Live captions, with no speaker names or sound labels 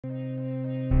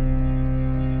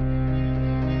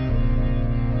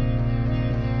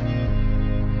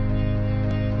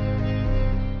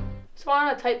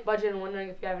on a tight budget and wondering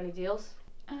if you have any deals.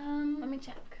 Let me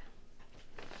check.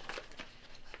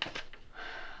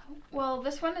 Well,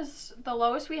 this one is the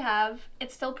lowest we have.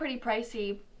 It's still pretty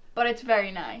pricey, but it's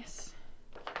very nice.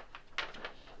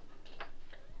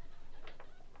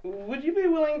 Would you be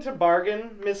willing to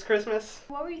bargain, Miss Christmas?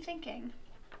 What were you thinking?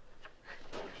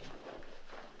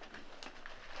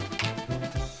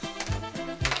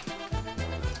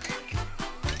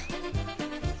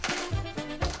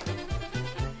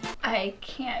 I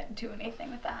can't do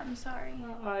anything with that, I'm sorry.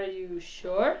 Are you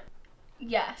sure?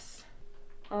 Yes.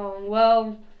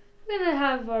 Well, we're gonna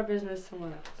have our business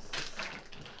somewhere else.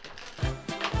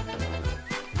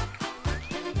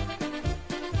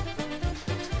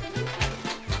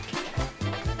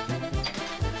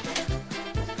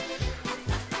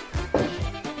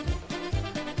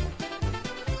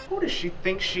 Who does she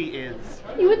think she is?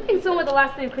 You would think someone with the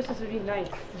last name Christmas would be nice.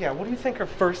 Yeah, what do you think her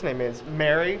first name is?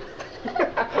 Mary?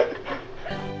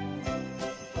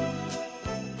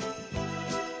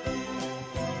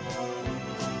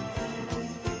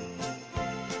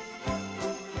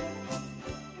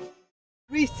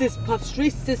 Reese's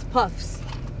Puffs.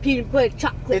 Peanut butter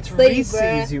chocolate It's flavor.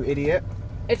 Reese's, you idiot.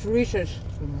 It's Reese's.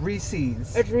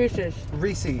 Reese's. It's Reese's.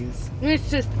 Reese's.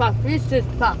 Reese's Puffs. Reese's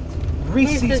Puffs.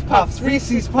 Reese's Puffs.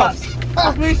 Reese's Puffs.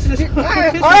 Reese's Puffs.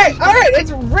 Alright,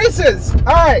 it's Reese's.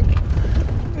 Alright.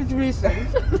 It's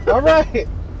Reese's. Alright.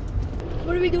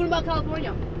 What are we doing about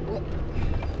California?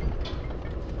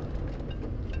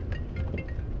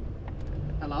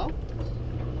 Hello?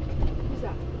 Who's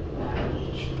that?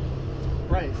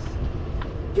 Bryce.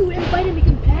 Dude, invite him, we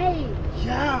can pay.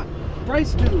 Yeah.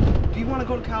 Bryce, dude. Do you want to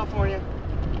go to California?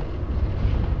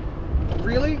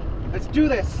 Really? Let's do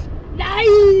this.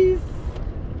 Nice!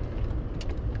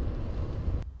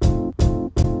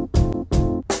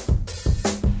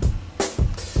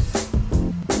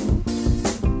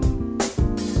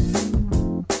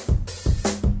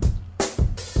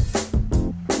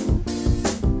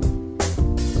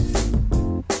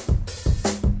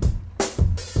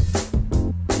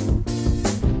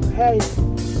 Hey.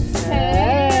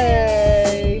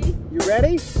 Hey. You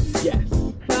ready? Yes.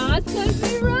 Cross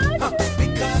country road trip.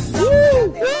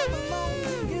 Woo!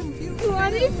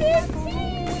 2015.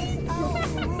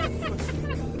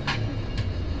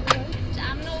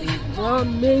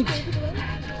 Me.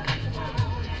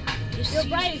 Yo,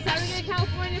 Bryce, how are we going to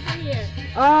California from here?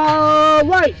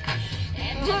 Right.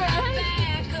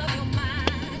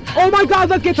 Oh my God,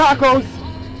 let's get tacos.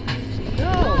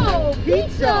 No,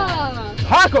 pizza.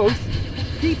 Tacos.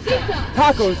 Pizza.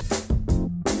 Tacos.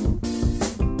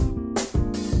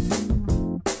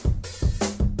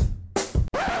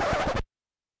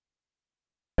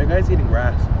 Why are you guys eating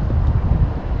grass?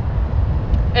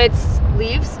 It's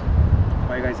leaves.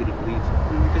 Why are you guys eating leaves?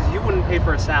 Because you wouldn't pay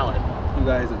for a salad. You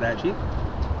guys are that cheap.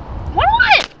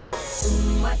 What?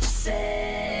 What you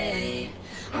say?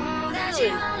 Oh, that you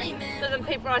only meant. Doesn't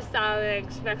pay for our salad and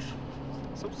expects.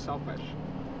 So selfish.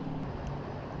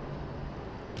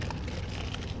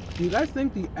 Do you guys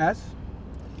think the S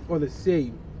or the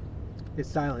C is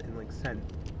silent in like scent?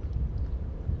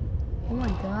 Oh my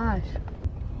gosh.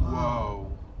 Whoa.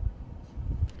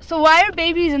 So why are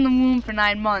babies in the womb for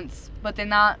 9 months, but they're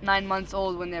not 9 months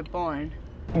old when they're born?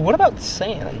 What about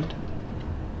sand?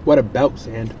 What about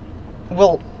sand?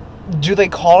 Well, do they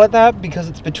call it that because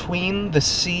it's between the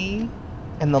sea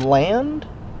and the land?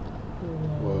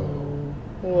 Whoa.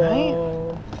 Right?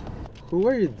 Who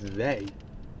are they?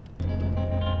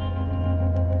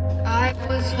 I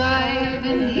was 5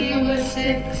 and he was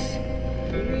 6.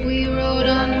 We rode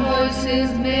on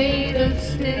horses made of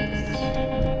sticks.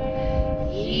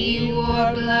 He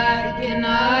wore black and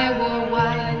I wore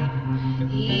white.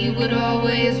 He would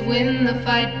always win the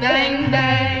fight. Bang,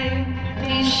 bang.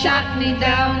 He shot me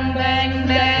down. Bang,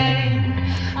 bang.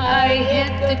 I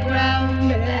hit the ground.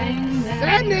 Bang, bang.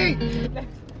 Sandy!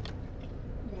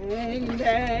 Bang,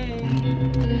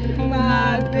 bang.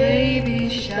 My baby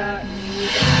shot me.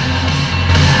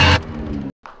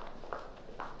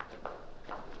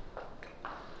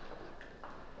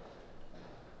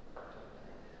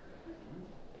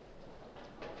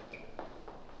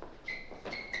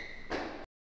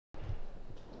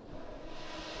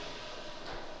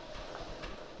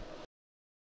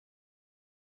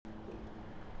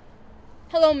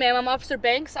 Hello, ma'am. I'm Officer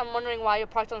Banks. I'm wondering why you're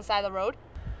parked on the side of the road.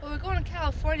 Well, we're going to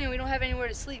California and we don't have anywhere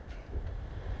to sleep.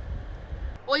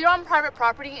 Well, you're on private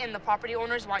property and the property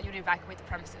owners want you to evacuate the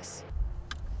premises.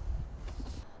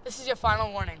 This is your final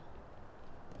warning.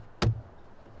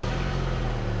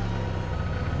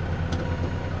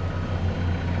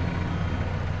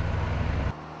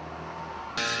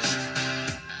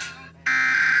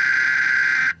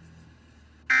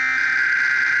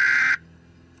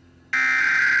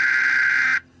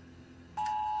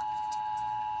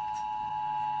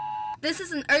 This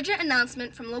is an urgent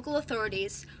announcement from local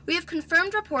authorities. We have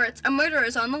confirmed reports a murderer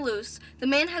is on the loose. The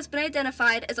man has been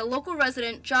identified as a local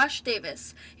resident, Josh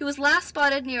Davis. He was last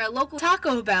spotted near a local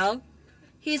Taco Bell.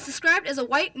 He is described as a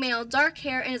white male, dark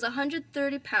hair, and is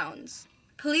 130 pounds.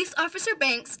 Police Officer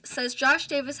Banks says Josh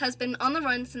Davis has been on the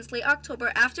run since late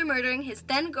October after murdering his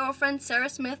then-girlfriend Sarah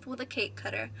Smith with a cake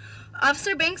cutter.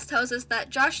 Officer Banks tells us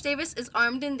that Josh Davis is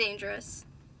armed and dangerous.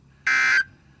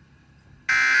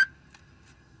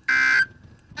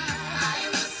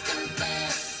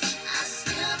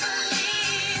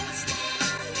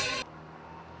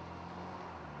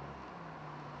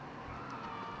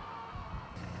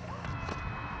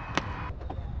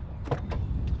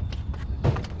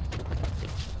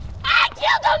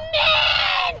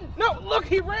 No, look,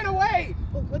 he ran away.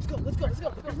 Oh, let's go. He's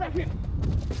right here.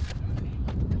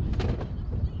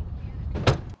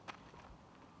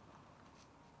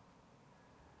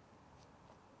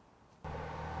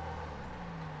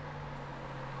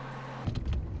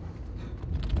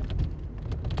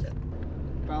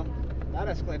 Well, that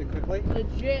escalated quickly.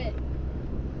 Legit.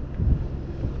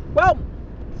 Well,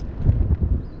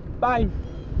 bye.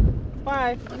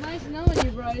 Bye. Nice knowing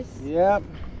you, Bryce. Yep.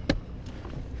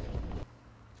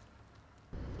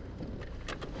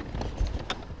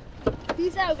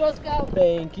 Peace out, Girl Scout.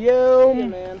 Thank you. Yeah,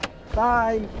 man.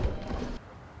 Bye.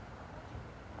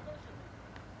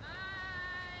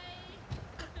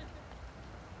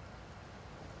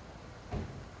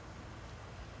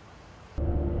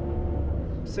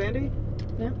 Sandy?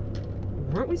 Yeah?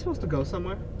 Weren't we supposed to go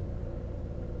somewhere?